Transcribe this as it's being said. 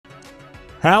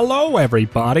Hello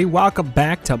everybody, welcome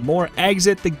back to more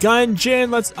Exit the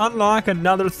Gungeon. Let's unlock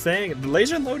another thing. The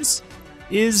Laser Lotus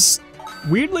is,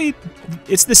 weirdly,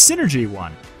 it's the synergy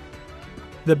one.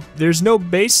 There's no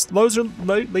base Laser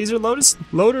Lotus,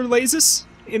 Loader Lazus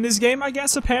in this game, I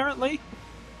guess, apparently.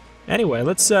 Anyway,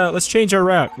 let's change our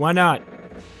route. Why not?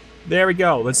 There we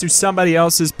go. Let's do somebody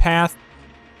else's path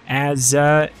as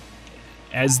the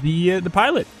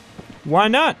pilot. Why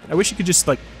not? I wish you could just,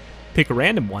 like, pick a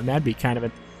random one. That'd be kind of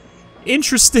an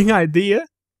interesting idea,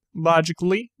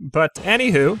 logically. But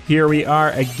anywho, here we are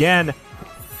again,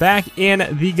 back in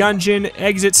the Gungeon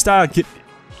exit style.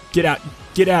 Get out,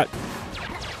 get out.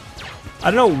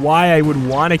 I don't know why I would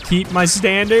want to keep my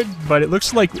standard, but it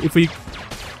looks like if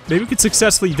maybe we could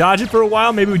successfully dodge it for a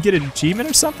while, maybe we'd get an achievement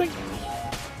or something?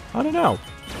 I don't know.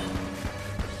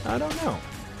 I don't know.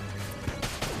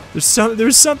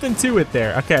 There's something to it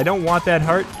there. Okay, I don't want that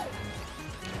heart.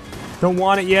 Don't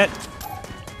want it yet.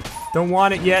 Don't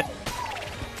want it yet.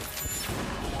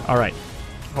 Alright.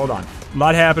 Hold on. A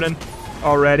lot happening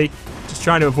already. Just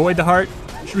trying to avoid the heart.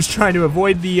 Just trying to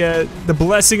avoid the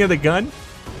blessing of the gun.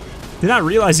 Did not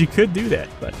realize you could do that,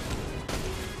 but...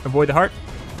 Avoid the heart.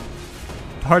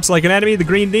 The heart's like an enemy. The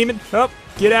green demon. Oh,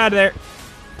 get out of there.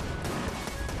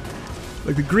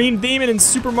 Like the green demon in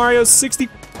Super Mario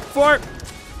 64.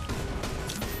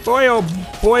 Boy,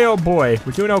 oh boy.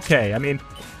 We're doing okay. I mean...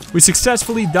 We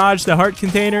successfully dodged the heart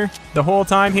container the whole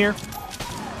time here.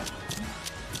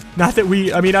 Not that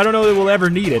I mean, I don't know that we'll ever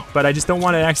need it, but I just don't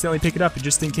want to accidentally pick it up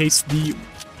just in case the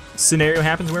scenario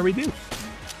happens where we do.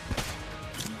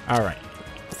 Alright.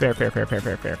 Fair.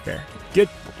 Good.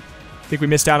 I think we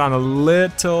missed out on a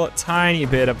little tiny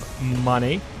bit of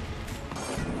money.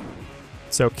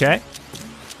 It's okay.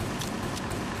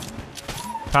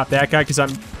 Pop that guy because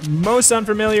I'm most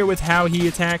unfamiliar with how he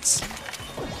attacks.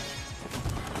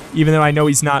 Even though I know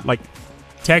he's not, like,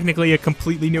 technically a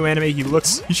completely new enemy, he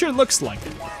sure looks like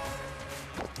it.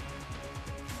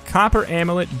 Copper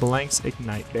Amulet blanks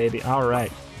ignite, baby.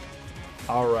 Alright.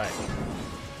 Alright.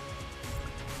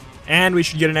 And we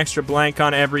should get an extra blank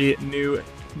on every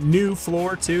new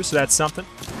floor, too, so that's something.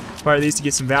 Fire these to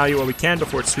get some value while we can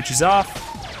before it switches off.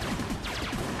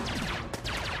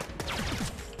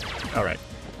 Alright.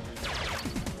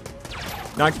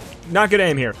 Not good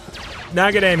aim here.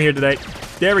 Not good aim here today.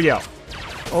 There we go.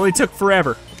 Only took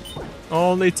forever.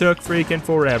 Only took freaking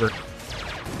forever.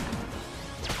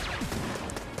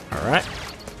 Alright.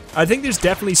 I think there's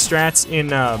definitely strats in,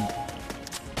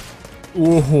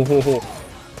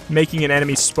 making an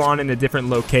enemy spawn in a different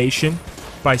location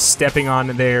by stepping on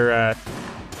their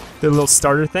little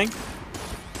starter thing.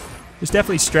 There's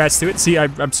definitely strats to it. See,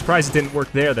 I'm surprised it didn't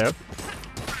work there, though.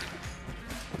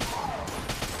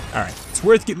 Alright. It's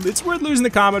worth losing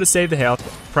the combo to save the health.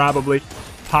 Probably.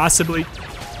 Possibly.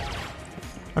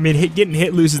 I mean, getting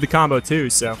hit loses the combo too,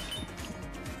 so.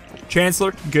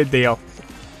 Chancellor, good deal.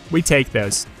 We take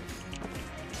those.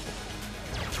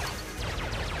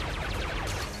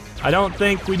 I don't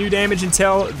think we do damage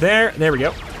until there. There we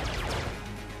go.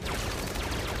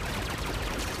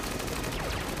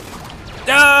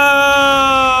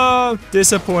 Oh!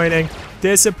 Disappointing.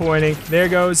 Disappointing. There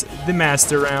goes the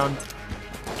master round.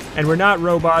 And we're not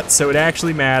robots, so it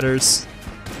actually matters.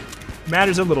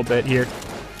 Matters a little bit here.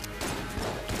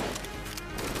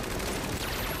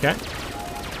 Okay.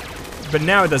 But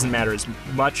now it doesn't matter as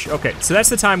much. Okay, so that's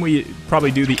the time we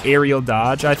probably do the aerial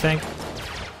dodge, I think.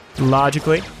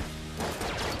 Logically.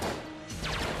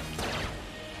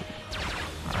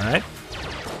 Alright.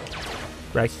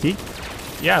 Bracket key.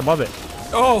 Yeah, I love it.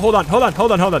 Oh, hold on.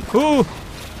 Ooh!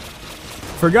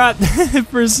 Forgot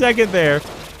for a second there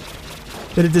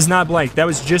that it does not blank. That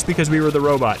was just because we were the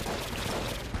robot.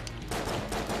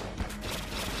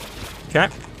 Okay.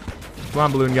 Come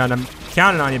on, Balloon Gun. I'm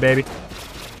counting on you, baby.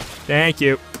 Thank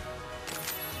you.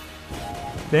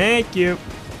 Thank you.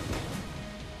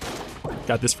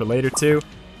 Got this for later, too.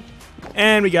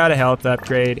 And we got a health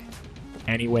upgrade.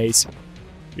 Anyways.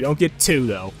 We don't get 2,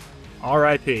 though.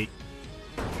 R.I.P.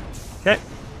 Okay.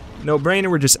 No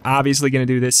brainer. We're just obviously going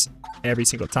to do this every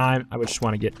single time. I would just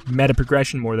want to get meta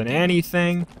progression more than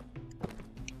anything.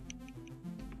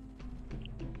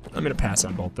 I'm going to pass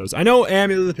on both those. I know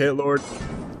Amulet of the Pit Lord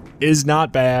is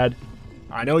not bad.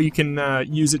 I know you can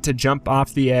use it to jump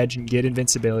off the edge and get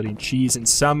invincibility and cheese in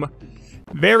some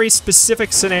very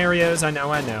specific scenarios. I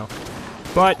know.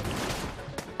 But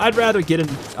I'd rather get an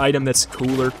item that's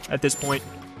cooler at this point.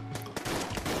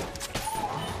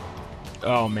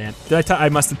 Oh, man. I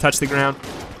must have touched the ground.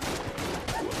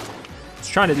 I was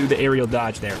trying to do the aerial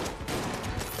dodge there.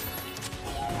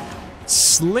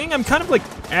 Sling, I'm kind of like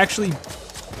actually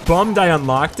bummed I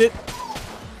unlocked it.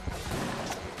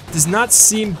 does not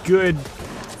seem good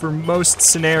for most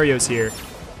scenarios here.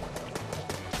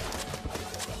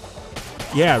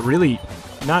 Yeah, really,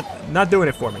 not doing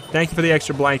it for me. Thank you for the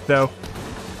extra blank, though.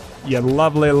 You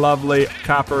lovely, lovely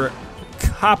copper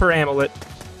amulet.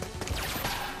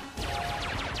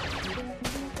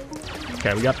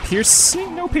 Okay, we got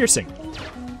piercing. No piercing.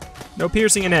 No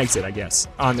piercing and exit, I guess,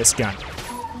 on this gun.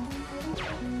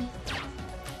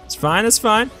 It's fine. It's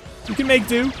fine. We can make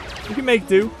do. We can make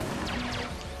do.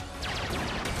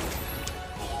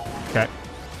 Okay.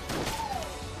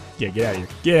 Yeah, get out of here.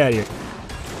 Get out of here.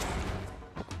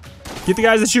 Get the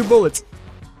guys that shoot bullets.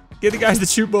 Get the guys that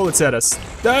shoot bullets at us.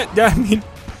 I mean,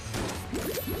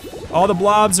 all the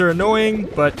blobs are annoying,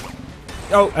 but...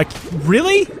 Oh,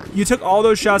 really? You took all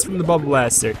those shots from the bubble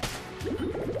blaster.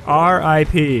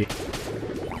 R.I.P.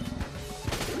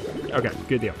 Okay,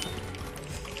 good deal.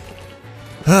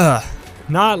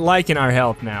 Not liking our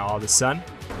health now, all of a sudden.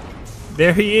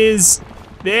 There he is.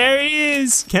 There he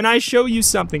is. Can I show you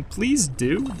something? Please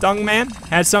do. Dung man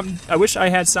had something. I wish I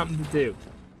had something to do.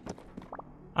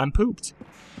 I'm pooped.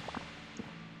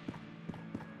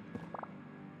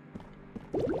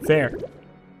 Fair.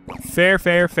 Fair,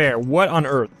 fair, fair. What on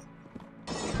earth?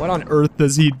 What on earth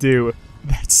does he do?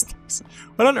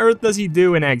 What on earth does he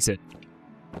do in Exit?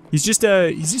 He's just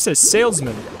a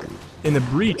salesman in the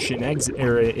breach in Exit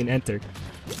or in Enter.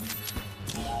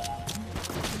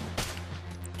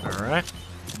 All right.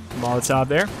 Molotov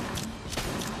there.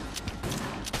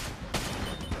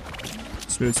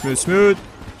 Smooth, smooth, smooth.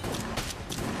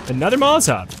 Another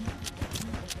Molotov.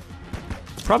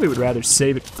 Probably would rather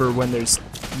save it for when there's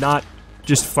not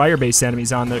just fire-based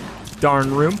enemies on the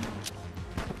darn room.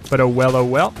 But oh well, oh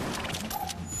well.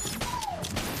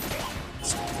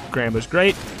 Scrambler's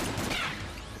great.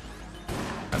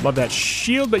 I love that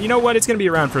shield, but you know what? It's gonna be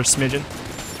around for a smidgen.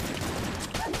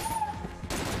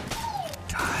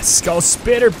 God, Skull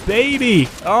Spitter, baby!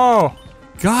 Oh,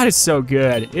 God, it's so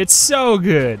good. It's so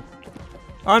good.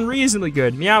 Unreasonably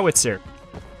good. Meowitzer.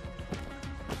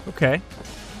 Okay.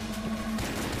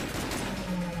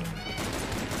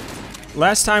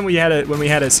 Last time when we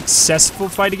had a successful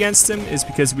fight against him is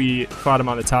because we fought him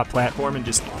on the top platform and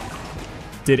just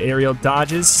did aerial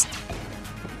dodges.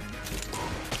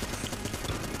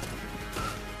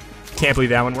 Can't believe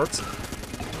that one works.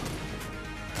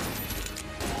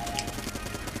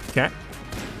 Okay.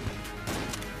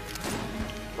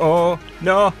 Oh,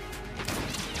 no.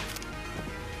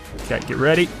 Okay, get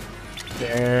ready.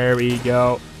 There we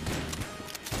go.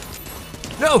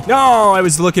 No, no, I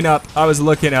was looking up. I was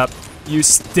looking up. You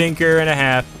stinker and a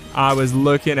half. I was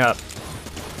looking up.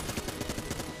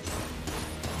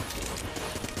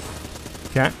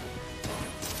 Okay.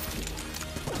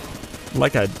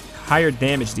 Like a higher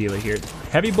damage dealer here.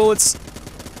 Heavy bullets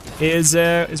is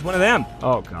one of them.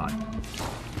 Oh god.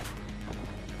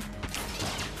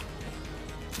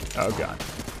 Oh god.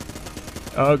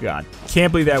 Oh god.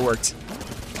 Can't believe that worked.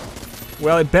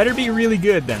 Well, it better be really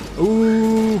good then.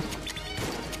 Ooh.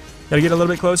 Gotta get a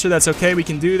little bit closer. That's okay. We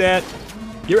can do that.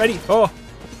 Get ready. Oh.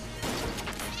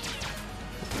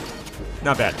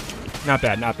 Not bad. Not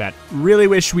bad. Not bad. Really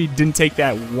wish we didn't take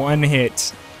that one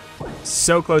hit.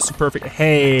 So close to perfect.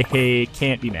 Hey, hey.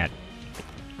 Can't be mad.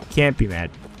 Can't be mad.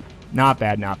 Not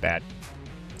bad. Not bad.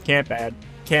 Can't bad.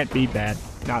 Can't be bad.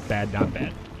 Not bad. Not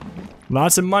bad.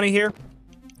 Lots of money here.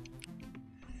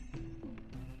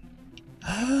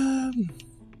 I'm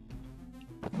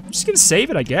just gonna save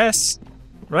it, I guess.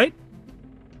 Right?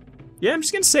 Yeah, I'm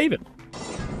just gonna save it.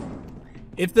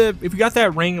 If we got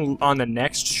that ring on the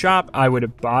next shop, I would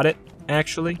have bought it,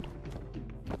 actually.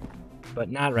 But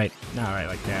not right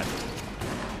like that.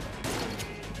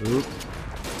 Oop.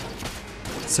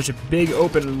 Such a big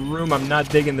open room, I'm not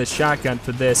digging the shotgun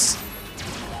for this.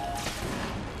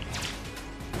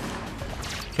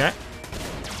 Okay.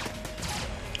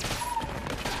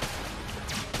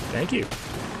 Thank you.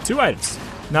 2 items.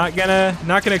 Not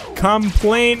gonna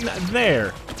complain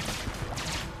there.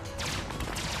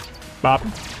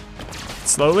 Bopping.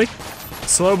 Slowly.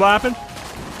 Slow bopping.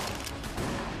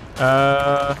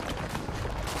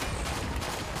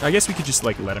 I guess we could just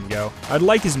like let him go. I'd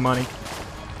like his money.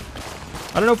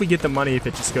 I don't know if we get the money if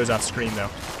it just goes off screen though.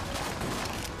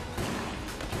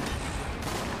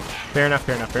 Fair enough,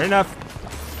 fair enough, fair enough.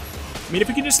 I mean, if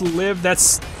we can just live,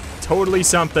 that's totally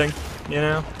something. You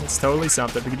know, it's totally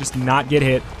something. If we could just not get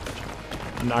hit,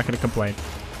 I'm not gonna complain.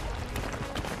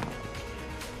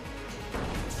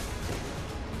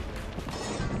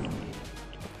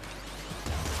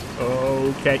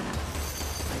 Okay.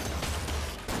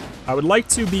 I would like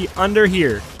to be under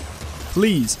here.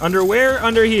 Please. Under where?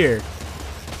 Under here.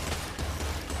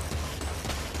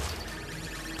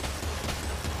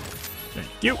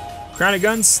 Cute. Crown of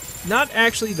Guns, not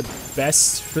actually the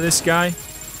best for this guy.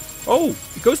 Oh,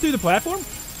 it goes through the platform?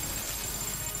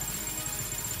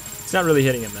 It's not really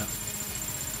hitting him, though.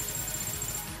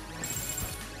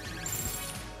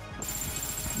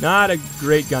 Not a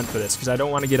great gun for this, because I don't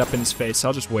want to get up in his face.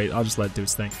 I'll just wait. I'll just let it do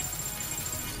his thing.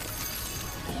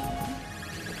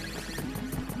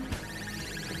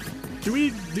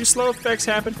 Do slow effects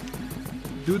happen?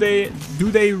 Do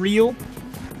they reel?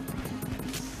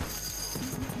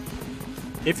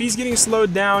 If he's getting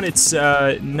slowed down, it's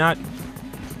not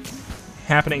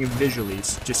happening visually.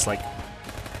 It's just like,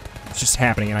 it's just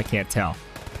happening and I can't tell.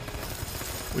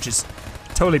 Which is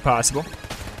totally possible.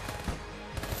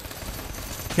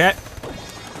 Okay.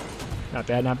 Not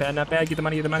bad, not bad, not bad. Get the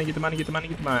money, get the money, get the money, get the money,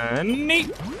 get the money.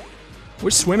 We're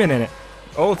swimming in it.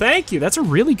 Oh, thank you. That's a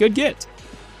really good get.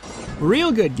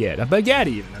 Real good get. A baguette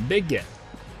even. A big get.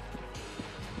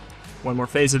 One more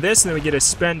phase of this, and then we get to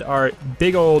spend our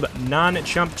big old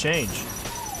non-chump change.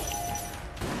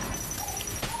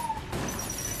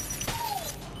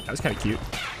 That was kind of cute.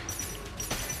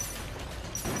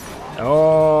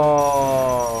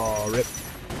 Oh, rip.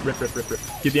 Rip, rip, rip, rip.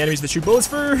 Give the enemies that shoot bullets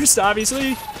first,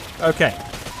 obviously. Okay.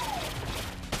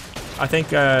 I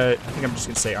think I'm just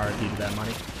gonna say RIP to that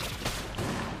money.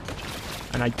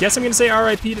 And I guess I'm gonna say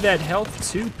RIP to that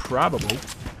health too, probably.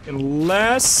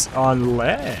 Unless,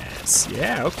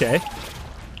 yeah, okay.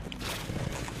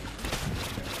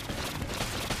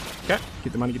 Okay,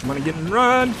 get the money, get and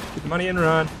run. Get the money and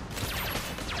run.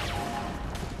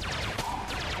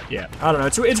 Yeah, I don't know,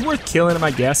 it's worth killing him,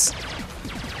 I guess.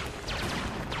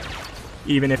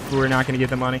 Even if we're not gonna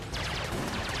get the money.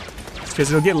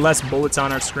 Because it'll get less bullets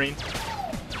on our screen.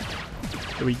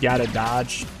 So we gotta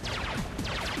dodge.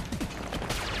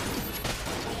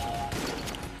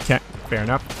 Okay, fair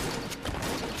enough.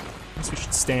 Guess we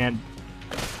should stand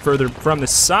further from the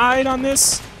side on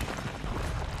this.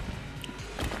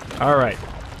 Alright.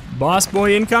 Boss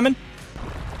boy incoming.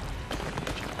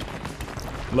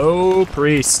 Low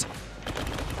priest.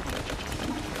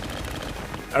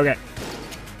 Okay.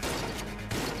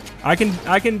 I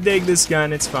can dig this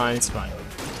gun, it's fine, it's fine.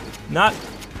 Not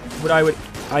what I would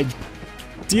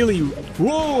ideally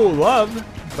love,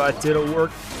 but it'll work.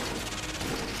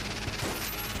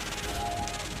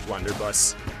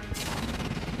 Blunderbuss.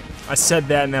 I said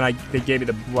that and then they gave me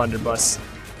the blunderbuss.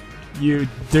 You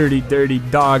dirty, dirty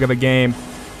dog of a game.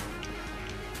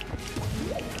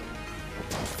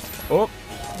 Oh.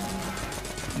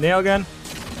 Nail gun.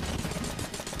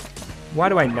 Why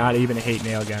do I not even hate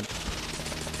nail gun?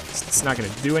 It's not gonna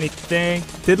do anything.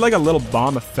 Did like a little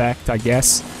bomb effect, I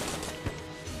guess.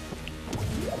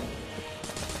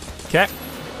 Okay.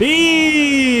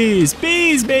 Bees!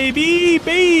 Bees, baby!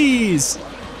 Bees!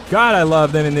 God, I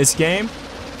love them in this game.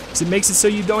 Because it makes it so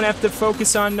you don't have to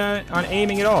focus on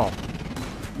aiming at all.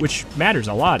 Which matters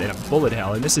a lot in a bullet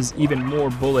hell, and this is even more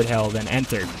bullet hell than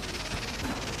Enter.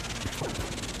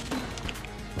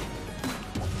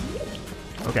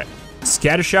 Okay.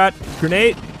 Scattershot,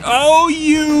 grenade. Oh,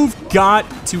 you've got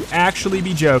to actually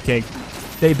be joking.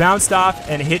 They bounced off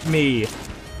and hit me.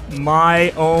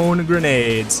 My own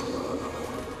grenades.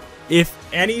 If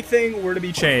anything were to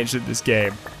be changed in this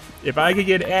game, if I could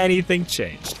get anything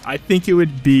changed, I think it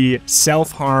would be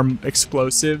self-harm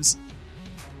explosives.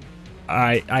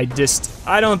 I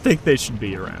don't think they should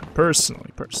be around. Personally.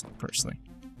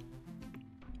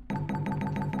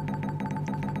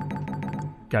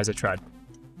 Guys, I tried.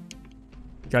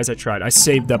 Guys, I tried. I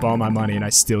saved up all my money and I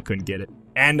still couldn't get it.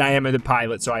 And I am the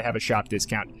pilot, so I have a shop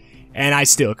discount. And I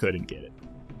still couldn't get it.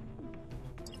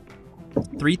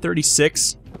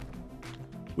 336.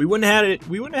 We wouldn't have had it.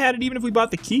 We wouldn't have had it even if we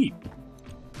bought the key.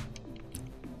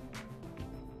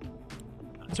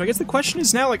 So I guess the question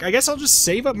is now, like, I guess I'll just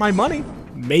save up my money.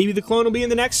 Maybe the clone will be in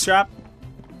the next shop.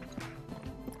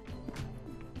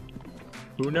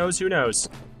 Who knows? Who knows?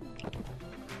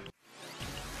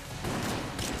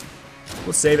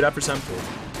 We'll save it up for some food.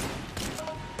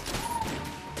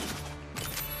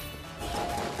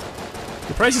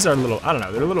 The prices are a little, I don't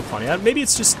know, they're a little funny. Maybe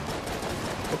it's just,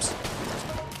 oops.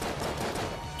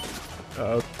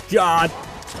 Oh, God.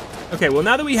 Okay, well,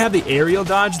 now that we have the aerial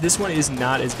dodge, this one is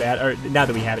not as bad. Or, now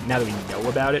that we have it, now that we know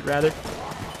about it, rather.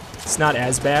 It's not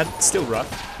as bad. It's still rough.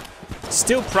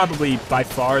 Still probably, by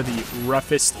far, the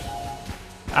roughest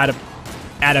out of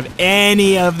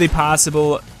any of the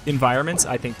possible environments.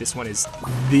 I think this one is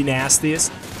the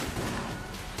nastiest.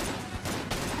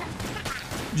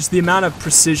 Just the amount of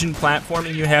precision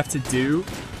platforming you have to do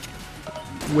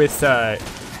with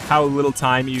how little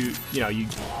time you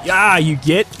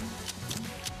get.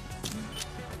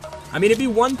 I mean, it'd be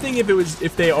one thing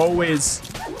if they always.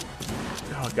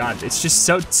 Oh god, it's just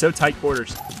so tight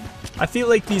quarters. I feel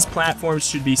like these platforms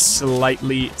should be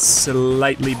slightly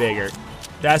bigger.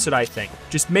 That's what I think.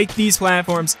 Just make these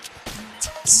platforms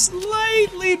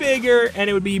slightly bigger, and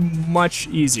it would be much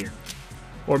easier.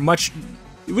 Or much.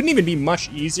 It wouldn't even be much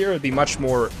easier. It would be much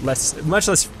less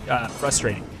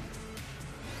frustrating.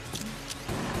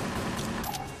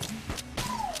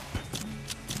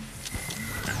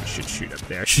 I should shoot up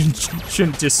there.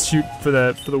 Shouldn't just shoot for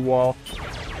the wall.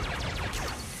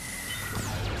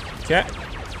 Okay.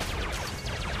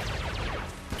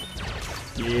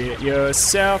 Get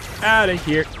yourself out of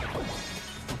here.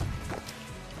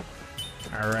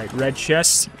 Alright, red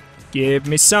chest. Give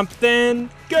me something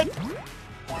good.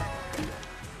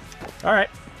 Alright.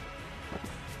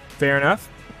 Fair enough.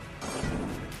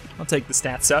 I'll take the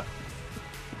stats up.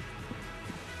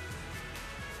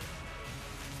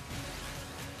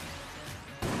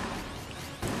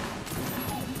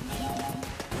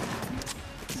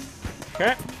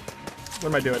 Okay. What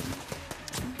am I doing?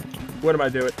 What am I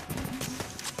doing?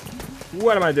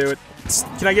 What am I doing?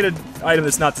 Can I get an item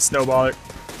that's not the snowballer?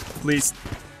 Please.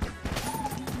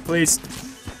 Please.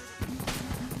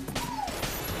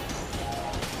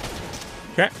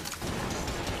 Okay.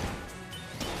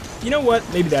 You know what?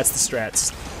 Maybe that's the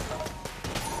strats.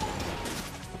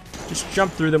 Just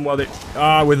jump through them while they're...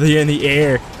 Ah, with the in the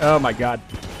air. Oh my god.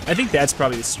 I think that's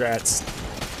probably the strats.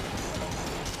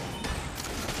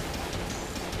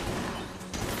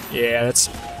 Yeah, that's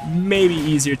maybe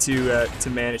easier to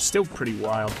manage. Still pretty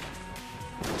wild.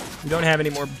 We don't have any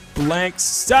more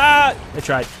blanks. Ah! I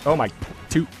tried. Oh my.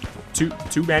 Too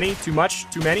many? Too much?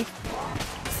 Too many?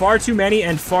 Far too many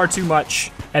and far too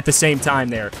much at the same time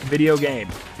there. Video game.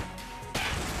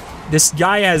 This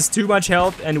guy has too much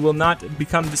health and will not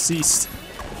become deceased.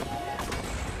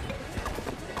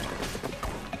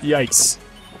 Yikes.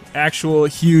 Actual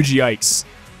huge yikes.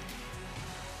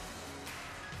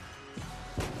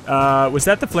 Was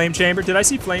that the flame chamber? Did I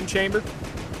see flame chamber?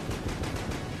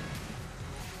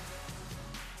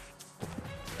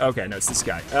 Okay, no, it's this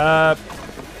guy.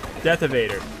 Death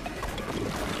evader.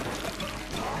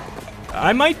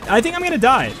 I think I'm gonna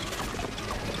die.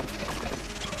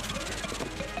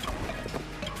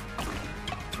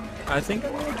 I think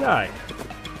I'm gonna die.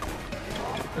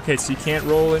 Okay, so you can't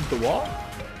roll into the wall?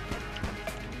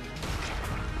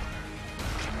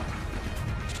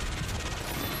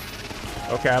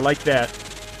 Okay, I like that.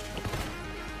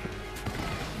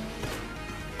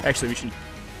 Actually, we should...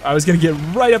 I was gonna get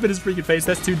right up in his freaking face.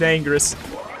 That's too dangerous.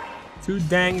 Too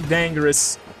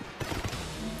dangerous.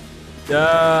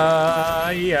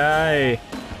 Aye.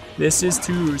 This is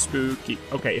too spooky.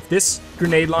 Okay, if this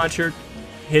grenade launcher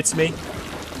hits me,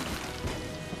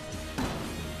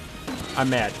 I'm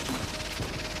mad.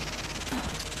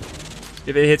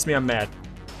 If it hits me, I'm mad.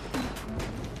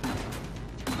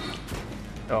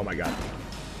 Oh my god.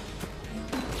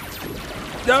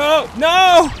 No!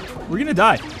 No! We're gonna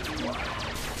die.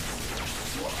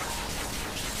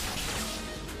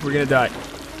 We're gonna die.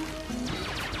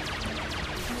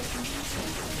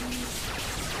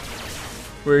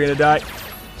 We're gonna die.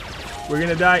 We're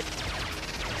gonna die.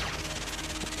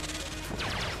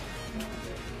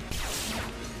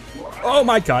 Oh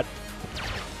my god.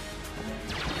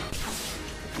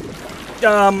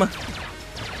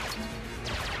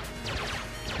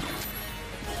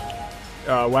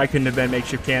 Why couldn't it have been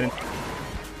makeshift cannon?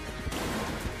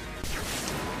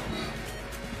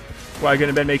 Why couldn't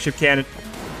it have been makeshift cannon?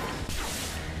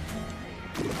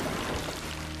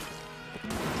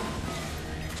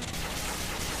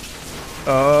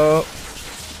 Oh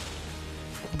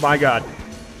my god.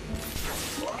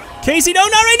 Casey, no,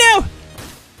 not right now!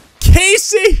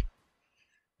 Casey!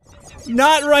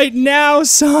 Not right now,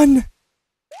 son!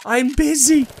 I'm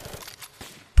busy.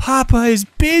 Papa is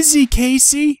busy,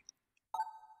 Casey.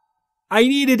 I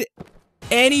needed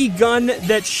any gun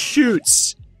that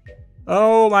shoots.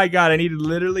 Oh my god, I needed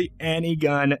literally any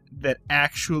gun that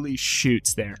actually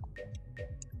shoots there.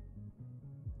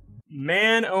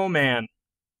 Man, oh man.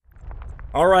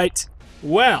 Alright,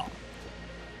 well.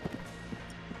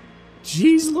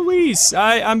 Jeez Louise,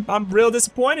 I'm real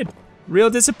disappointed. Real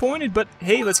disappointed, but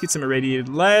hey, let's get some irradiated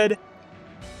lead.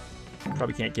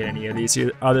 Probably can't get any of these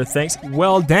other things.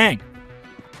 Well, dang.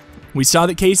 We saw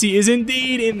that Casey is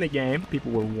indeed in the game.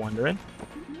 People were wondering.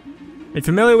 And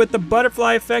familiar with the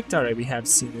butterfly effect? Alright, we have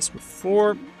seen this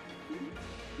before.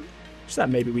 Just thought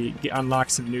maybe we unlock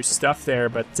some new stuff there,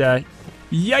 but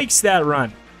yikes that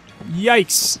run.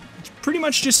 Yikes. Pretty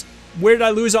much just, where did I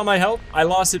lose all my health? I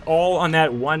lost it all on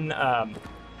that one,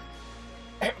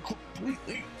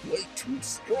 completely way too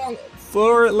strong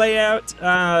floor layout,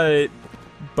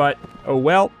 but oh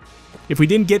well. If we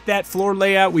didn't get that floor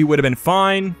layout, we would have been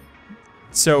fine.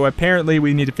 So apparently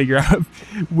we need to figure out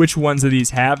which ones of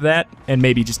these have that and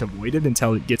maybe just avoid it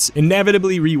until it gets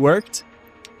inevitably reworked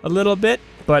a little bit.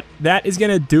 But that is going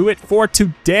to do it for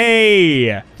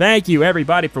today. Thank you,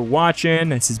 everybody, for watching.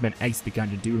 This has been Exit the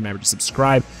Gungeon. Do remember to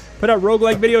subscribe. Put out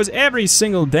roguelike videos every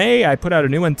single day. I put out a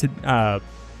new one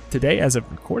today as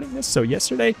of recording this, so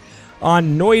yesterday,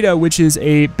 on Noida, which is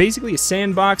basically a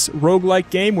sandbox roguelike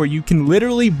game where you can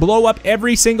literally blow up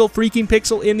every single freaking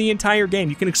pixel in the entire game.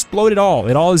 You can explode it all.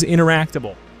 It all is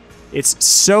interactable. It's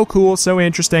so cool, so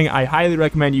interesting. I highly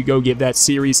recommend you go give that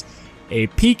series a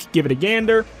peek, give it a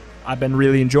gander. I've been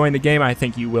really enjoying the game. I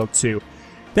think you will too.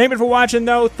 Thank you for watching,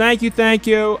 though. Thank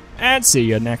you, and see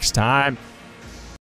you next time.